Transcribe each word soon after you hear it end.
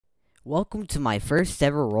Welcome to my first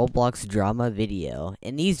ever Roblox Drama video.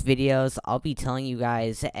 In these videos, I'll be telling you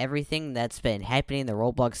guys everything that's been happening in the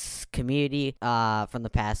Roblox community from the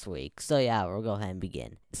past week. So yeah, we'll go ahead and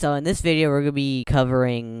begin. So in this video, we're going to be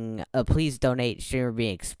covering please donate streamer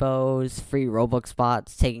being exposed, free Roblox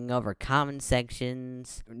bots taking over comment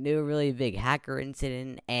sections, new really big hacker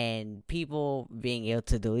incident, and people being able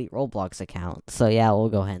to delete Roblox accounts. So yeah, we'll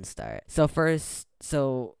go ahead and start.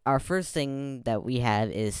 So our first thing that we have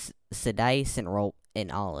is Sedice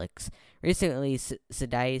and Olix. Recently,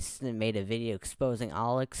 Sedice made a video exposing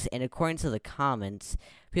Olix, and according to the comments,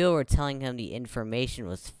 people were telling him the information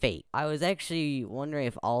was fake. I was actually wondering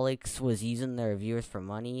if Olix was using their viewers for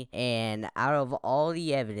money, and out of all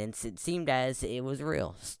the evidence, it seemed as it was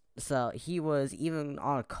real. So he was even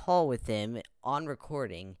on a call with him on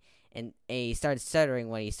recording, and he started stuttering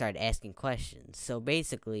when he started asking questions. So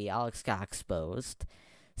basically, Olix got exposed.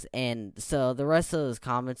 And so the rest of those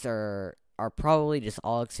comments are probably just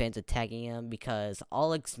Olix fans attacking him because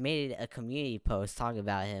Olix made a community post talking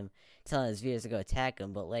about him, telling his viewers to go attack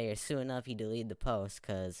him, but later, soon enough, he deleted the post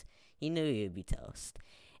because he knew he would be toast.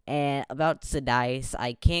 And about Sedice,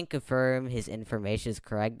 I can't confirm his information is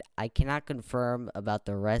correct. I cannot confirm about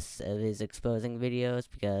the rest of his exposing videos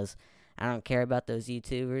because I don't care about those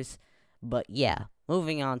YouTubers. But yeah,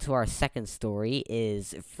 moving on to our second story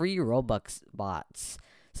is free Robux bots.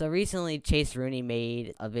 So recently, Chase Rooney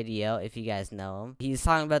made a video, if you guys know him. He's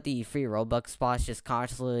talking about the free Robux bots just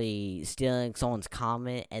constantly stealing someone's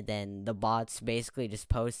comment, and then the bots basically just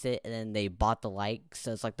post it, and then they bought the like,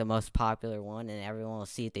 so it's like the most popular one, and everyone will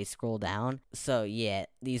see it, they scroll down. So yeah,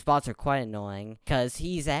 these bots are quite annoying, because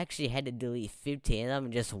he's actually had to delete 15 of them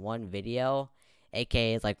in just one video,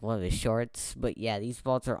 aka it's like one of his shorts. But yeah, these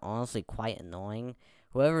bots are honestly quite annoying.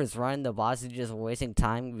 Whoever's running the bots is just wasting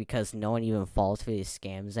time because no one even falls for these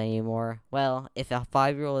scams anymore. Well, if a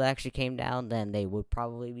 5-year-old actually came down, then they would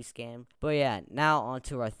probably be scammed. But yeah, now on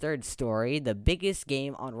to our third story. The biggest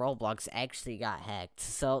game on Roblox actually got hacked.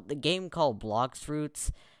 So the game called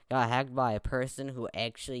bloxfruits got hacked by a person who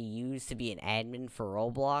actually used to be an admin for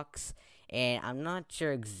Roblox. And I'm not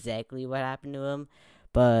sure exactly what happened to him.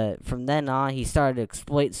 But from then on, he started to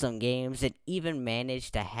exploit some games and even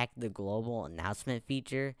managed to hack the global announcement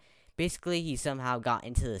feature. Basically, he somehow got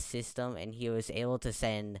into the system and he was able to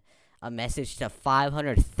send a message to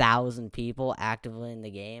 500,000 people actively in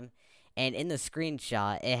the game. And in the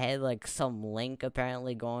screenshot, it had like some link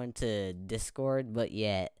apparently going to Discord. But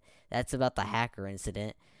yeah, that's about the hacker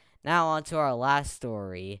incident. Now on to our last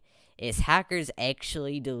story. Is hackers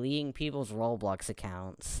actually deleting people's Roblox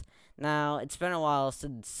accounts? Now, it's been a while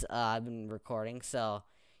since I've been recording, so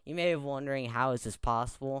you may be wondering how is this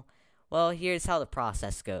possible. Well, here's how the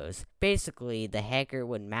process goes. Basically, the hacker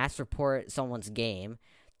would mass report someone's game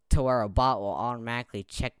to where a bot will automatically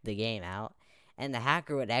check the game out, and the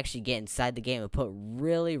hacker would actually get inside the game and put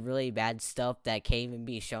really, really bad stuff that can't even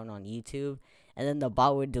be shown on YouTube, and then the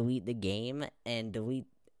bot would delete the game and delete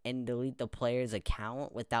the player's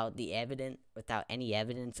account without any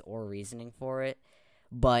evidence or reasoning for it.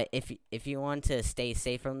 But if you want to stay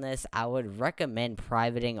safe from this, I would recommend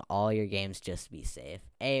privating all your games just to be safe.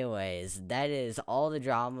 Anyways, that is all the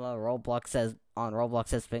drama Roblox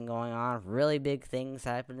has been going on. Really big things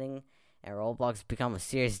happening, and Roblox become a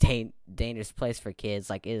serious dangerous place for kids.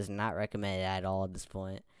 Like, it is not recommended at all at this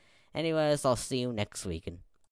point. Anyways, I'll see you next weekend.